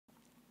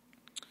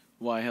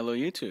Why, hello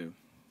YouTube.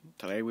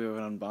 Today we have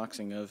an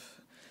unboxing of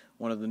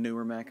one of the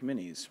newer Mac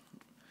Minis.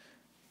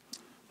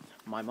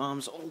 My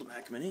mom's old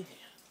Mac Mini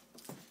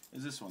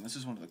is this one. This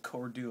is one of the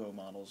Core Duo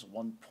models,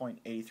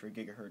 1.83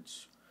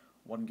 gigahertz,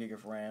 1 gig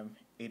of RAM,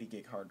 80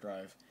 gig hard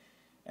drive,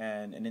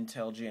 and an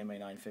Intel GMA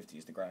 950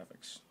 is the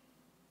graphics.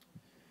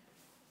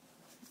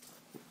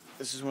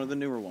 This is one of the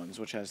newer ones,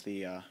 which has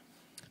the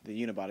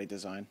Unibody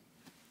design,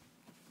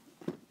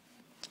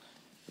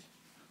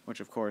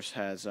 which of course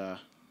has a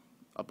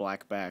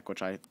black back,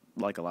 which I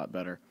like a lot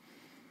better.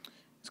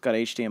 It's got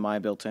HDMI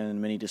built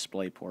in, mini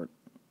display port,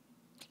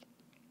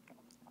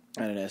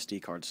 and an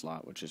SD card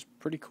slot, which is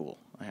pretty cool,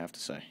 I have to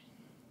say.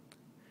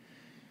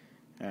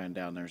 And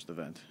down there's the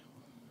vent.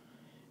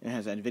 It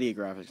has NVIDIA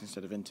graphics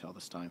instead of Intel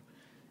this time,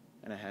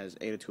 and it has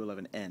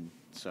 802.11n,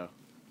 so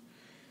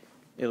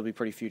it'll be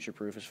pretty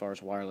future-proof as far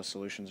as wireless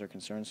solutions are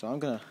concerned. So I'm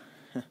going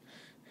to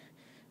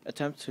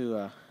attempt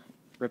to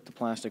rip the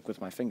plastic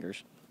with my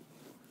fingers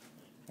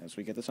as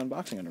we get this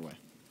unboxing underway.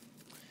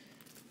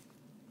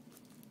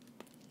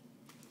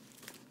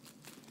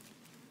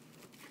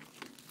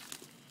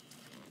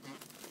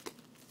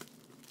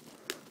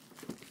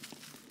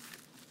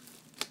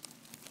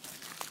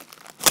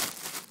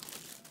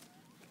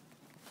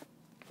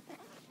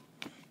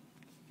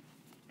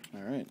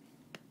 Alright.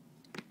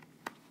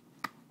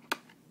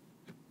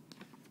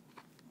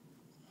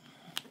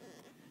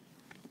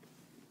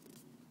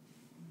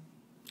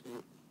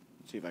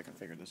 Let's see if I can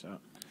figure this out.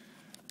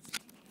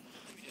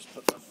 Just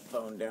put the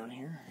phone down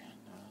here.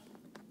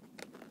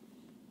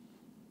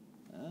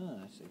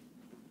 I see.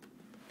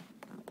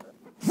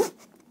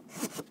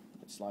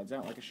 It slides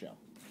out like a shell.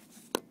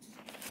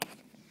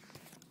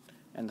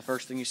 And the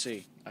first thing you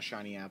see, a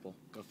shiny apple.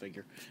 Go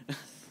figure.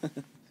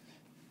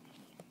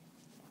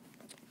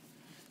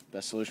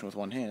 Best solution with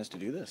one hand is to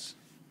do this.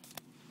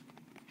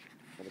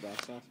 Pull the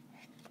box off.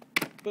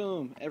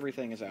 Boom!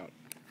 Everything is out.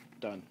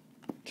 Done.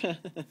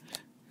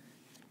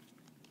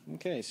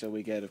 Okay, so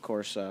we get, of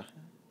course, the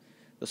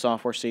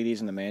software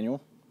CDs and the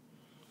manual.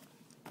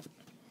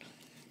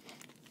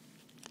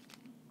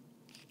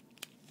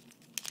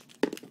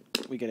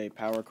 We get a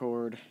power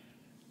cord,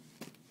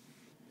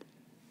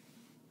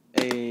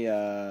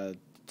 a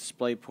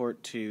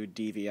DisplayPort to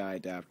DVI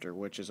adapter,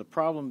 which is a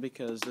problem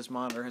because this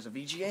monitor has a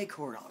VGA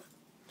cord on it.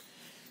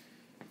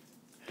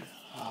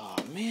 Oh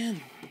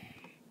man,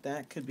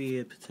 that could be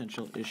a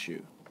potential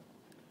issue.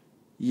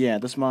 Yeah,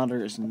 this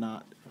monitor is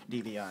not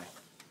DVI.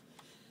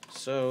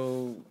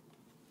 So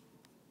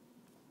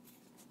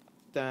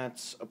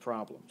that's a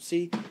problem.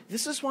 See,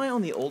 this is why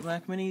on the old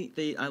Mac Mini,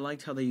 I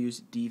liked how they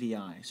used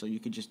DVI, so you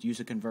could just use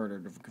a converter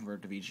to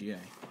convert to VGA.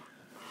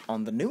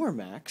 On the newer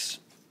Macs,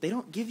 they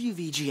don't give you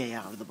VGA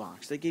out of the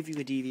box. They give you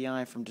a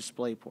DVI from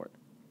DisplayPort.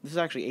 This is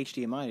actually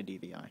HDMI to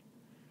DVI.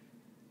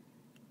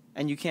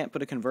 And you can't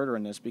put a converter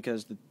in this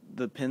because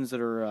the pins that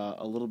are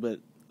a little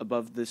bit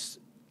above this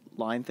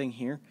line thing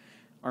here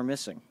are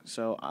missing.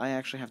 So I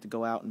actually have to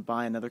go out and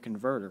buy another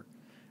converter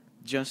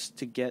just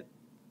to get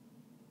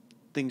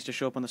things to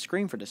show up on the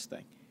screen for this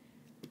thing.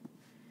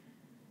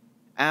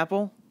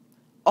 Apple,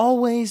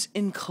 always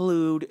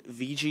include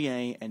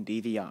VGA and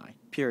DVI,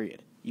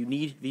 period. You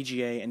need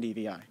VGA and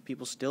DVI.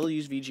 People still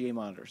use VGA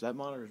monitors. That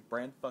monitor is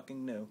brand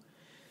fucking new.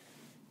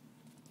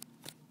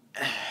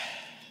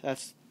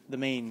 That's the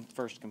main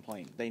first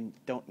complaint. They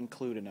don't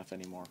include enough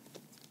anymore.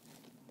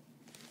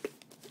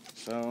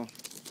 So,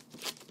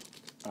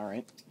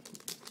 alright.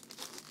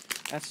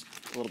 That's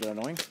a little bit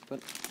annoying, but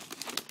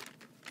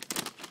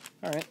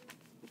alright.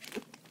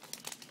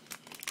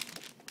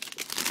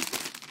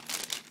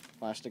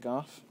 Plastic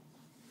off.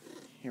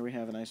 Here we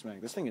have a nice Mac.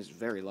 This thing is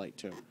very light,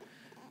 too.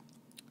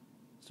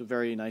 It's a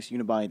very nice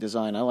unibody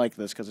design. I like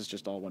this because it's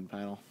just all one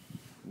panel.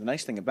 The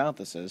nice thing about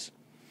this is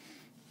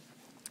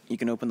you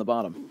can open the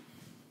bottom.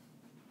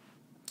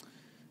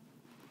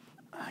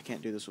 I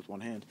can't do this with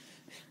one hand.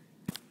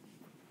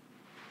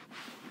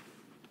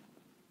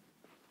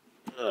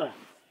 Ugh.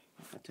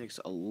 It takes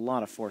a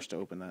lot of force to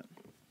open that.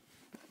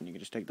 And you can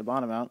just take the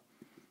bottom out.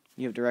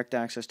 You have direct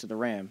access to the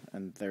RAM,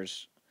 and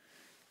there's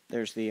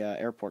the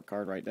airport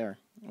card right there,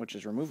 which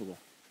is removable.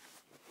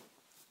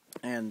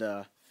 And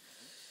of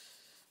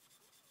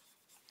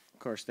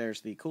course,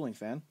 there's the cooling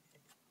fan,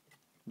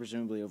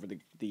 presumably over the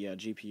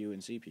GPU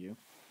and CPU.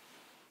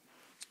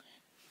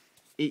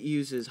 It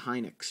uses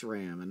Hynix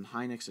RAM, and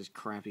Hynix is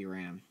crappy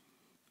RAM.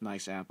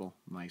 Nice Apple,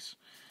 nice.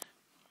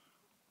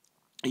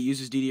 It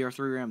uses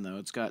DDR3 RAM, though.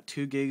 It's got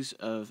 2 gigs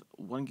of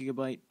 1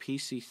 gigabyte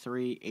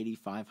PC3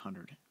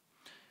 8500.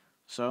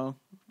 So,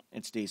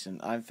 it's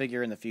decent. I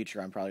figure in the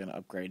future I'm probably going to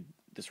upgrade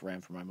this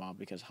RAM for my mom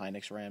because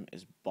Hynix RAM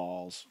is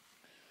balls.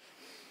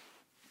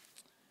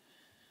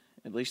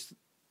 At least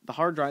the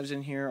hard drives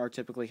in here are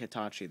typically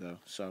Hitachi, though.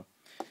 So,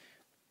 at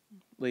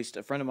least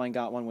a friend of mine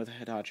got one with a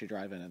Hitachi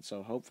drive in it.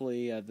 So,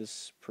 hopefully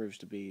this proves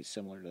to be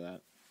similar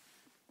to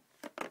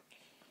that.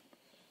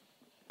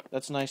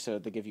 That's nice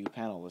that they give you a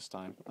panel this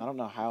time. I don't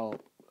know how.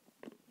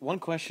 One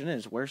question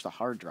is, where's the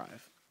hard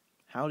drive?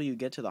 How do you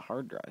get to the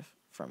hard drive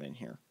from in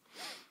here?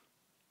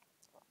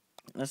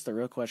 That's the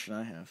real question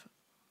I have.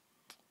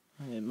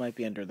 It might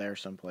be under there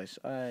someplace.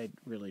 I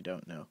really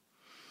don't know.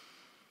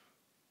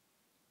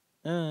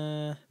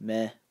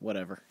 Meh,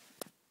 whatever.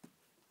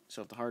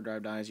 So if the hard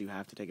drive dies, you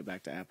have to take it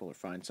back to Apple or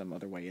find some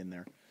other way in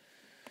there.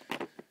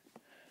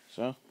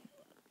 So,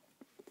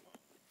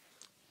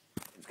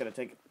 it's going to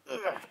take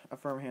a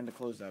firm hand to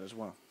close that as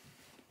well.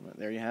 But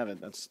there you have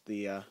it. That's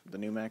the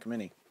new Mac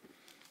Mini.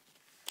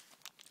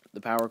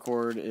 The power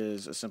cord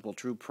is a simple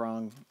true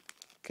prong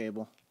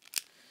cable.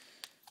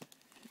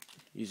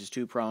 Uses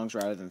 2 prongs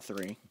rather than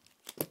 3.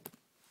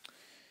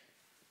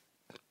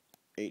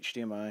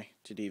 HDMI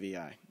to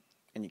DVI.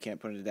 And you can't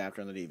put an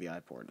adapter on the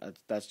DVI port.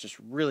 That's just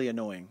really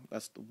annoying.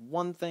 That's the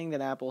one thing that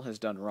Apple has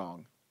done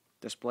wrong.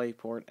 Display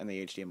port and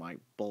the HDMI.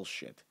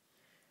 Bullshit.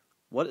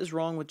 What is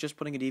wrong with just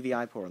putting a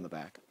DVI port on the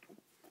back?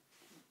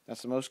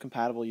 That's the most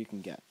compatible you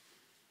can get.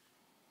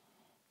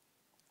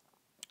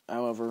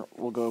 However,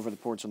 we'll go over the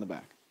ports on the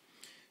back.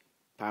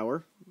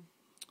 Power,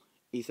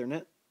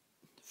 Ethernet,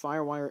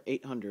 Firewire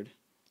 800,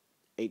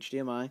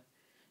 HDMI,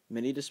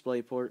 mini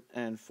DisplayPort,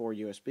 and 4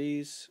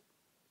 USBs,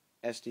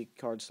 SD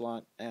card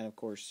slot, and of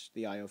course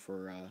the I/O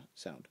for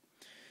sound.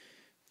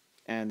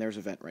 And there's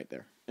a vent right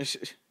there,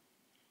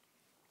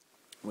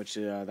 which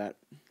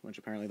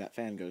apparently that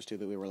fan goes to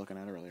that we were looking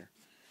at earlier.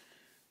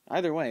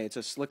 Either way, it's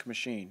a slick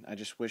machine. I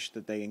just wish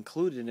that they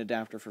included an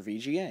adapter for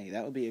VGA.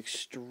 That would be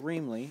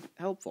extremely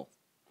helpful.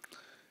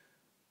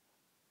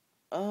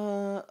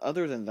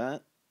 Other than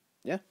that,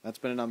 yeah, that's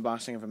been an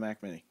unboxing of a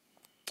Mac Mini.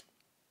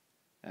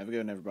 Have a good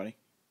one, everybody.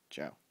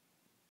 Ciao.